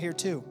present here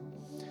too.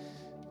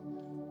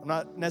 I'm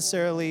not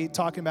necessarily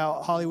talking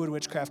about Hollywood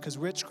witchcraft, because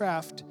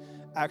witchcraft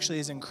actually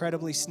is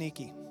incredibly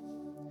sneaky.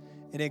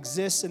 It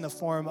exists in the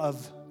form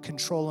of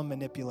control and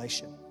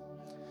manipulation.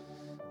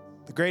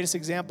 The greatest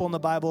example in the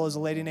Bible is a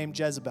lady named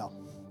Jezebel.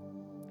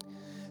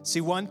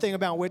 See, one thing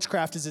about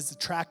witchcraft is it's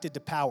attracted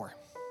to power.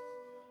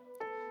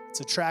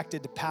 It's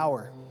attracted to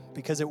power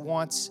because it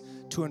wants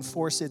to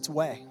enforce its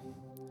way.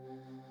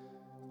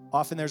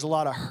 Often there's a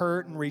lot of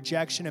hurt and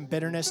rejection and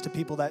bitterness to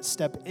people that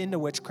step into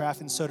witchcraft,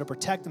 and so to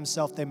protect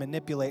themselves, they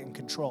manipulate and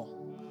control.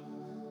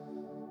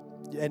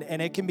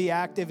 And it can be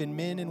active in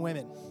men and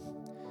women.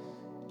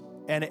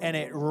 And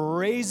it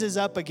raises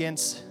up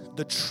against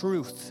the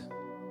truth.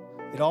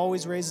 It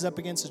always raises up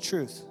against the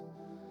truth.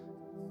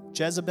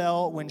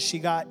 Jezebel, when she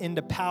got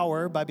into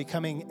power by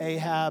becoming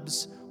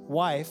Ahab's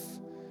wife,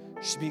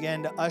 she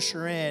began to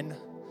usher in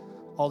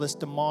all this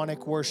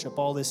demonic worship,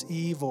 all this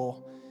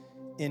evil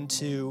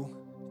into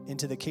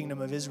the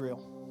kingdom of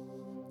Israel.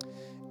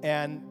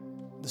 And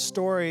the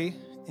story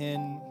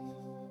in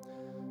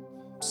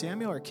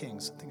Samuel or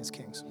Kings, I think it's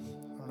Kings.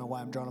 I don't know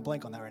why I'm drawing a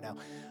blank on that right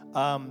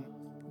now.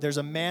 There's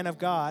a man of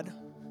God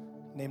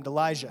named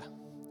Elijah.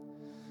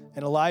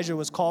 And Elijah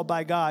was called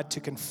by God to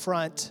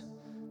confront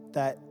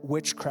that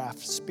witchcraft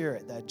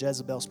spirit, that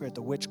Jezebel spirit,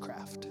 the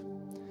witchcraft.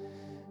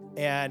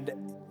 And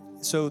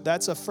so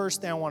that's the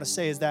first thing I want to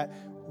say is that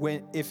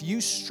if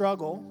you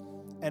struggle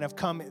and have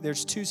come,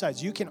 there's two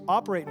sides. You can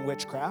operate in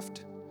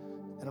witchcraft,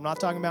 and I'm not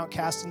talking about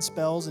casting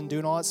spells and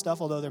doing all that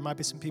stuff, although there might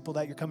be some people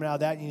that you're coming out of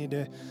that, and you need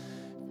to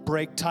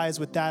break ties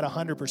with that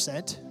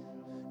 100%.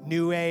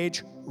 New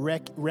Age,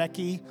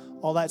 Reiki,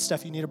 all that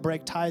stuff, you need to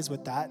break ties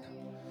with that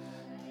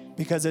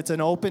because it's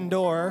an open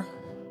door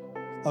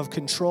of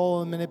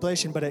control and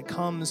manipulation, but it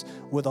comes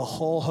with a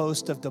whole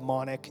host of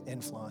demonic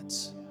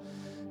influence.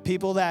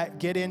 People that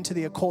get into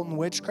the occult and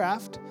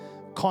witchcraft,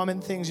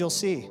 common things you'll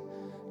see,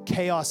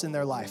 chaos in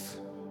their life,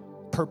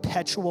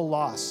 perpetual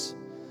loss,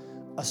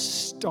 a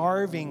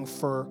starving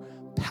for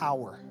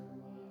power.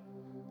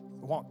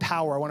 I want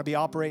power. I want to be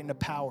operating to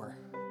power.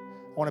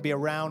 I want to be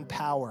around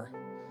power.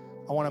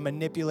 I want to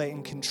manipulate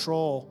and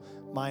control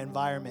my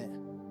environment.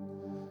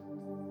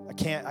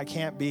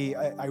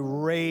 I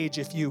rage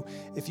if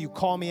you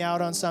call me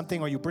out on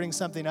something or you bring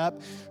something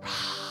up,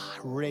 I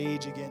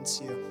rage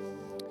against you.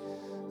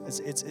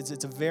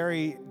 It's a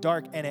very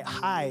dark, and it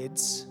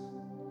hides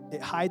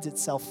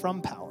itself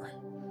from power.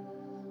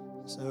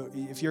 So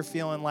if you're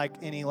feeling like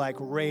any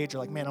rage or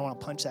like, man, I want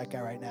to punch that guy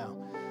right now,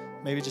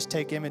 maybe just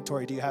take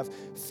inventory. Do you have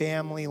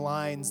family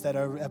lines that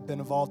have been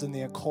involved in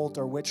the occult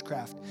or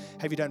witchcraft?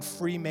 Have you done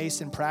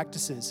Freemason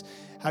practices?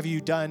 Have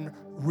you done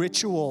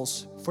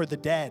rituals for the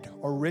dead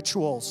or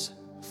rituals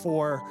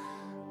for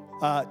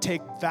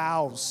take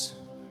vows?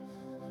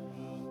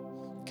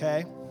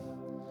 Okay?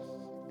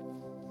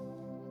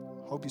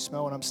 Hope you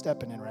smell what I'm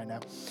stepping in right now.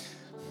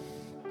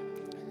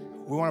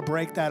 We want to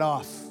break that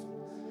off.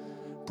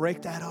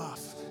 Break that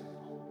off.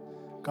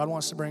 God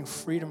wants to bring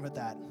freedom with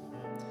that.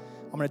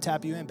 I'm going to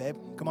tap you in, babe.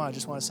 Come on, I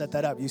just want to set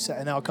that up. You set,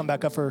 and then I'll come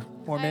back up for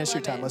more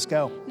ministry time. Let's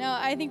go. No,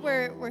 I think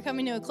we're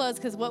coming to a close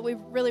because what we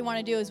really want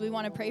to do is we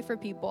want to pray for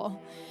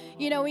people.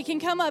 You know, we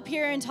can come up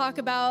here and talk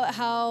about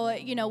how,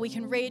 we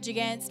can rage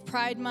against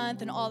Pride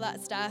Month and all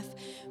that stuff,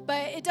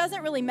 but it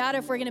doesn't really matter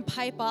if we're going to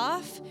pipe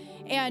off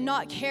and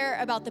not care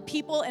about the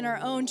people in our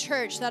own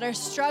church that are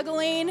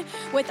struggling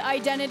with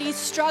identity,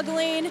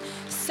 struggling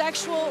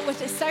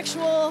with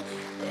sexual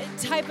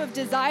type of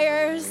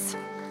desires.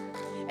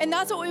 And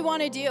that's what we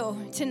want to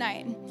do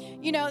tonight.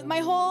 My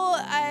whole,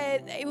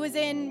 it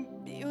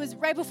was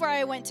right before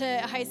I went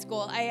to high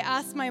school. I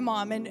asked my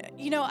mom, and,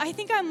 I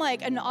think I'm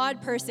like an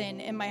odd person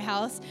in my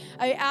house.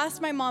 I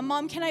asked my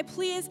mom, can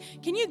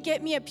you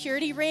get me a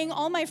purity ring?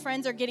 All my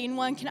friends are getting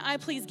one. Can I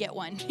please get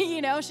one?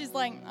 She's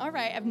like, all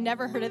right, I've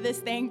never heard of this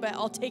thing, but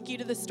I'll take you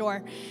to the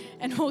store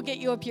and we'll get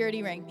you a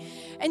purity ring.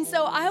 And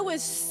so I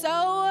was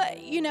so,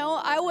 you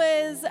know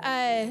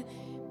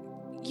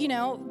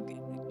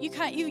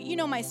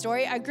my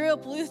story. I grew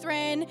up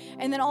Lutheran,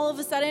 and then all of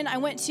a sudden I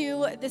went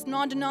to this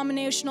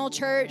non-denominational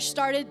church,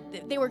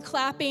 they were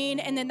clapping,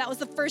 and then that was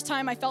the first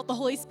time I felt the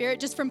Holy Spirit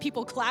just from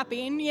people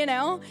clapping,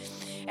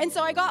 And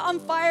so I got on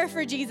fire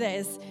for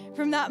Jesus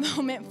from that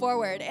moment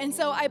forward. And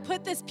so I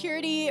put this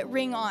purity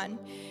ring on,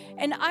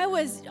 and I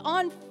was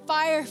on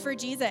fire for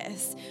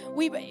Jesus.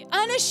 We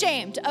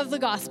unashamed of the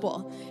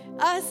gospel.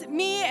 Us,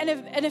 me,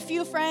 and a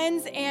few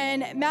friends,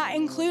 and Matt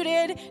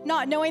included,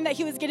 not knowing that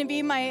he was going to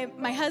be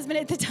my husband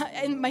at the time,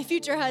 and my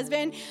future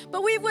husband,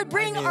 but we would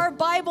bring our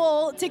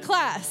Bible to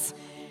class.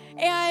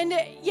 And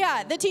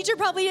yeah, the teacher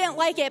probably didn't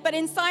like it, but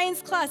in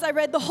science class, I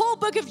read the whole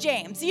book of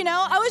James, you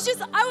know?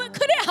 I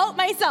couldn't help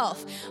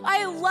myself.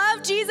 I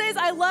love Jesus,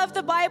 I love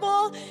the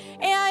Bible,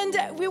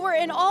 and we were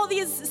in all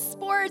these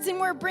sports, and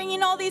we're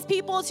bringing all these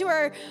people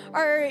to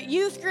our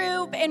youth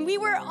group, and we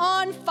were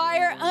on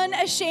fire,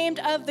 unashamed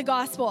of the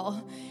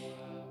gospel.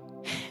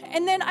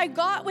 And then I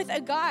got with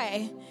a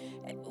guy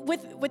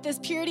with this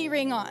purity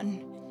ring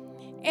on.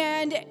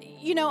 And,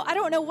 you know, I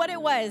don't know what it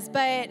was,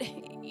 but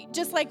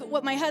just like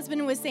what my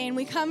husband was saying,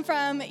 we come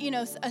from, you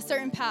know, a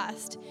certain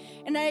past.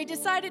 And I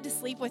decided to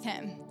sleep with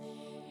him.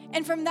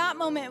 And from that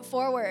moment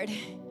forward,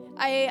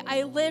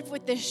 I lived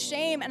with this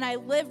shame, and I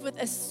lived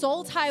with a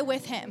soul tie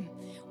with him.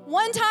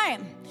 One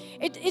time.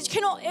 It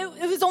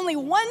was only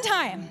one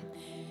time.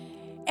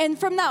 And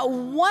from that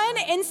one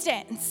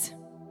instance,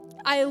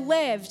 I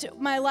lived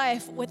my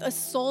life with a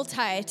soul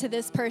tie to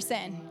this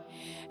person.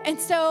 And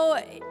so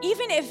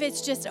even if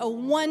it's just a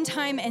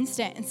one-time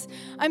instance,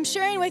 I'm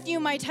sharing with you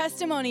my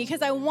testimony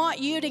because I want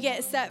you to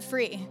get set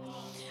free.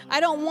 I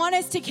don't want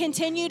us to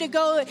continue to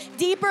go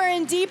deeper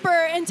and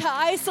deeper into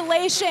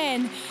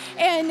isolation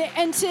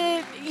and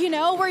to, you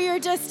know, where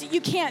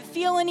you can't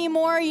feel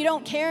anymore, you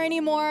don't care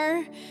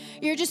anymore.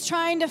 You're just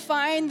trying to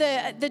find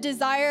the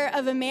desire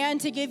of a man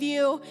to give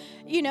you,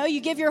 you know,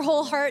 you give your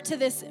whole heart to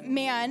this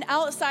man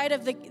outside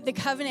of the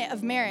covenant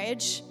of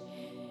marriage,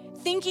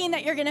 thinking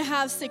that you're going to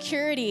have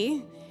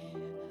security,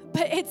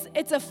 but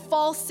it's a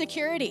false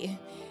security.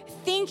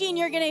 Thinking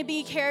you're going to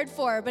be cared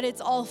for, but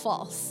it's all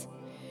false.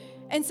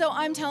 And so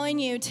I'm telling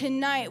you,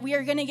 tonight we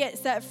are going to get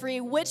set free.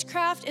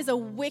 Witchcraft is a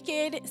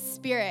wicked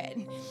spirit.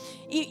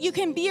 You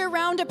can be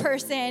around a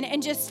person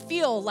and just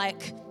feel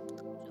like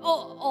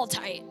all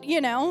tight,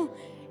 you know?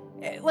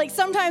 Like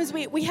sometimes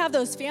we have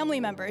those family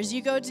members.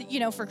 You go to, you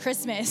know, for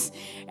Christmas,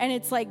 and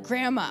it's like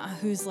grandma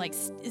who's like,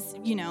 is,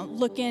 you know,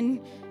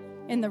 looking,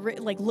 and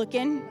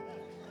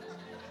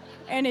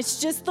it's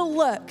just the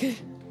look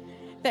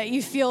that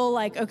you feel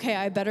like, okay,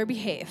 I better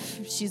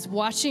behave. She's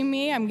watching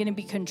me. I'm going to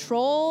be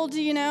controlled,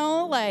 you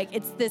know? Like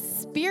it's this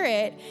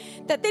spirit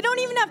that they don't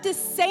even have to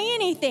say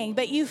anything,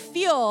 but you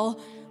feel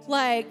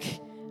like,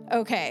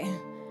 okay,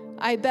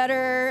 I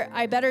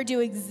better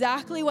do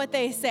exactly what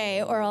they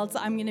say, or else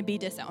I'm going to be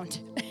disowned.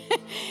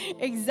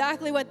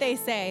 Exactly what they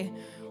say,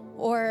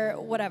 or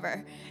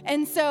whatever.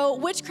 And so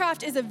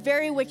witchcraft is a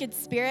very wicked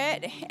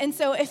spirit. And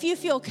so if you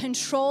feel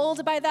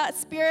controlled by that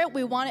spirit,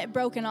 we want it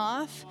broken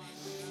off.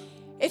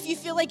 If you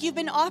feel like you've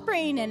been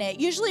operating in it,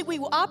 usually we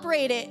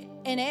operate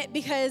in it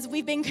because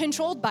we've been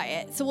controlled by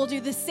it. So we'll do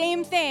the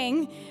same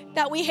thing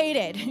that we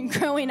hated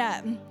growing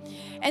up.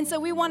 And so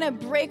we want to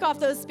break off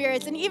those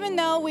spirits. And even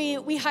though we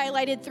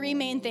highlighted three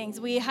main things,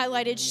 we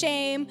highlighted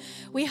shame,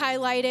 we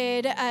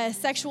highlighted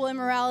sexual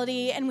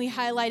immorality, and we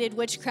highlighted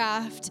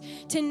witchcraft.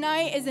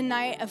 Tonight is a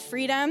night of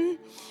freedom.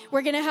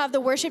 We're going to have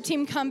the worship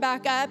team come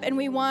back up, and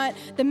we want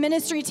the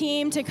ministry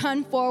team to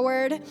come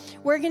forward.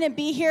 We're going to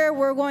be here.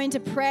 We're going to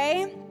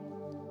pray,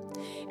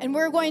 and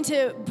we're going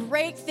to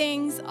break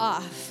things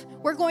off.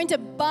 We're going to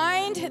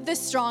bind the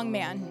strong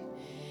man.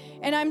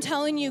 And I'm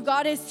telling you,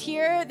 God is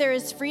here. There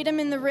is freedom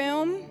in the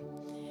room.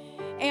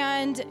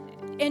 And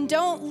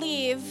don't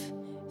leave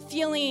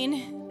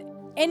feeling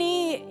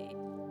any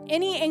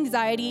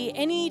anxiety,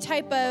 any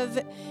type of...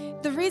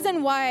 The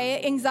reason why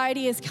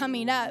anxiety is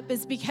coming up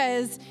is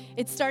because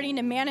it's starting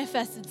to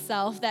manifest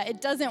itself that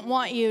it doesn't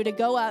want you to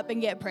go up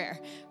and get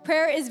prayer.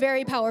 Prayer is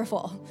very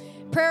powerful.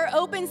 Prayer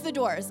opens the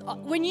doors.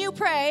 When you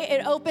pray,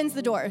 it opens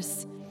the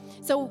doors.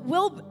 So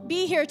we'll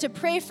be here to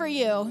pray for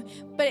you,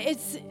 but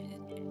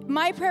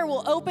my prayer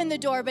will open the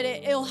door, but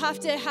it'll have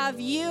to have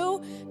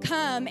you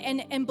come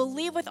and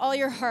believe with all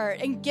your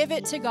heart and give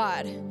it to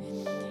God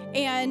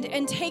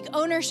and take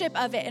ownership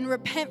of it and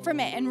repent from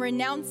it and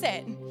renounce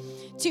it,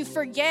 to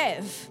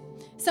forgive.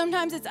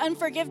 Sometimes it's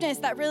unforgiveness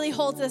that really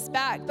holds us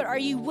back, but are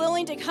you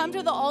willing to come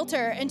to the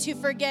altar and to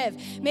forgive?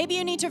 Maybe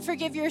you need to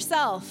forgive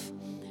yourself.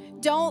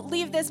 Don't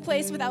leave this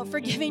place without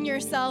forgiving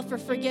yourself or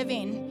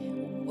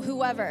forgiving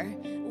whoever.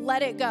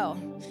 Let it go.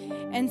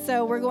 And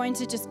so we're going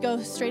to just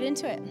go straight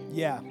into it.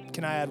 Yeah.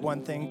 Can I add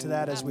one thing to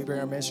that as we bring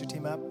our ministry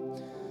team up?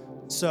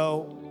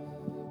 So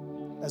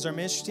as our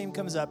ministry team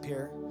comes up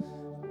here,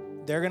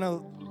 they're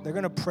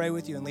gonna pray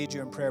with you and lead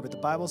you in prayer. But the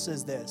Bible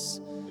says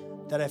this,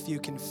 that if you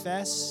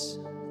confess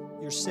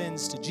your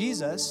sins to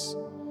Jesus,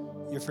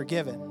 you're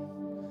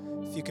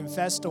forgiven. If you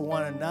confess to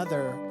one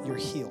another, you're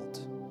healed.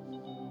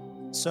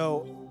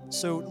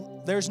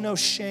 So there's no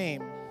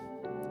shame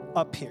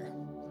up here.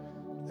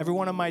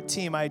 Everyone on my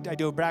team, I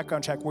do a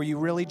background check. Were you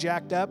really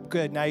jacked up?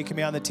 Good, now you can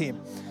be on the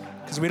team.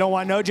 Because we don't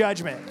want no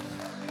judgment.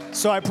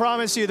 So I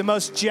promise you, the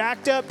most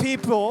jacked up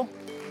people,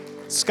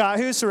 Scott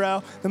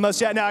Husserow, the most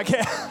jacked, no, I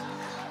can't.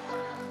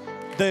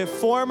 The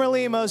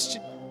formerly most,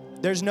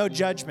 there's no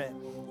judgment.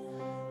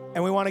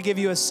 And we want to give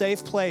you a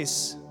safe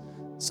place.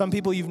 Some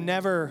people, you've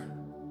never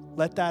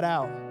let that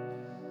out.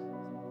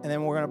 And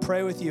then we're going to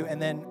pray with you.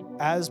 And then,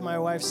 as my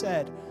wife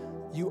said,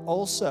 you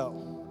also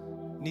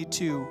need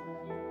to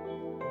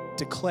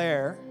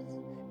declare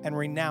and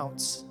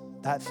renounce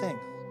that thing.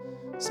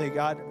 Say,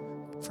 God,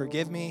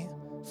 forgive me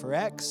for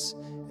X,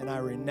 and I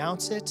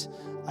renounce it.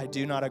 I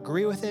do not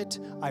agree with it.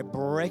 I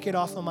break it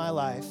off of my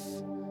life.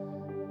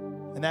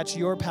 And that's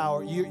your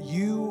power.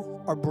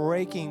 You are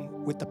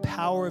breaking with the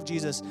power of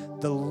Jesus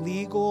the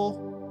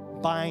legal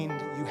bind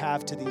you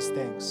have to these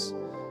things.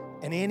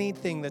 And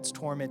anything that's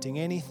tormenting,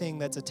 anything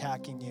that's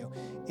attacking you,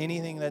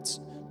 anything that's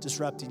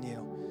disrupting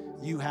you,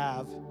 you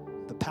have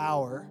the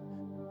power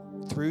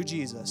through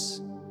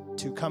Jesus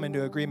to come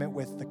into agreement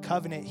with the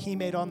covenant he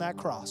made on that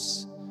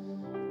cross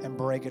and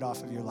break it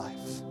off of your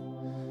life.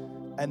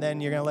 And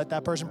then you're going to let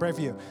that person pray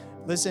for you.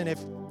 Listen, if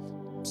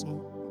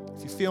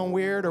you're feeling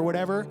weird or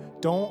whatever,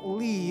 don't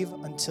leave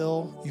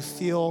until you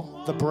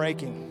feel the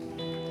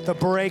breaking. The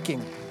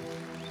breaking.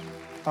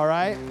 All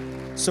right?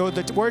 So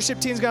the worship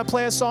team's going to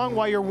play a song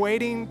while you're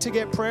waiting to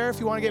get prayer. If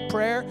you want to get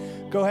prayer,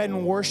 go ahead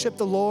and worship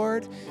the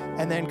Lord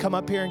and then come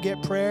up here and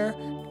get prayer.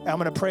 I'm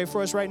going to pray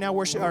for us right now.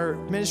 Our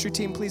ministry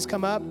team, please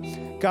come up.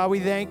 God, we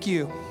thank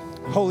you.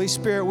 Holy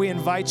Spirit, we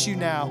invite you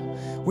now.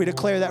 We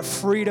declare that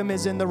freedom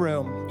is in the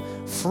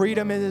room.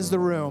 Freedom is the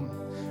room.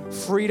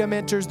 Freedom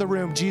enters the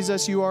room.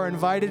 Jesus, you are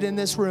invited in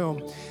this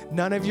room.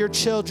 None of your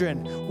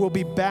children will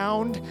be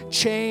bound,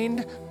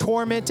 chained,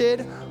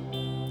 tormented,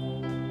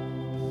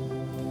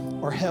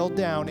 or held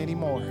down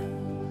anymore.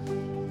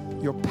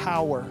 Your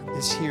power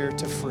is here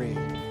to free.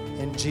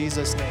 In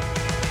Jesus' name.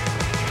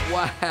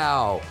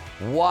 Wow,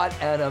 what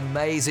an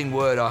amazing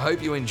word. I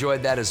hope you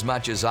enjoyed that as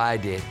much as I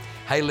did.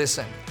 Hey,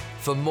 listen,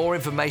 for more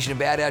information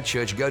about our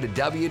church, go to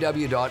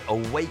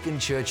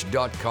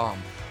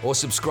www.awakenchurch.com or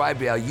subscribe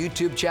to our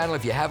YouTube channel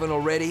if you haven't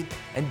already,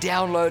 and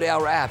download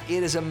our app.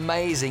 It is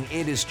amazing.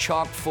 It is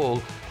chock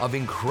full of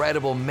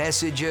incredible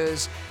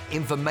messages,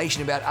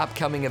 information about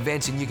upcoming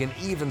events, and you can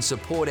even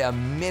support our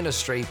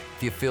ministry if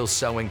you feel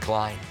so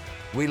inclined.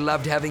 We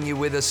loved having you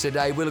with us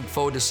today. We look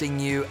forward to seeing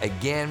you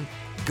again.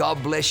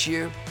 God bless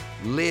you.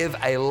 Live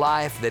a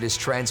life that is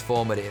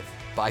transformative.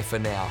 Bye for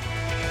now.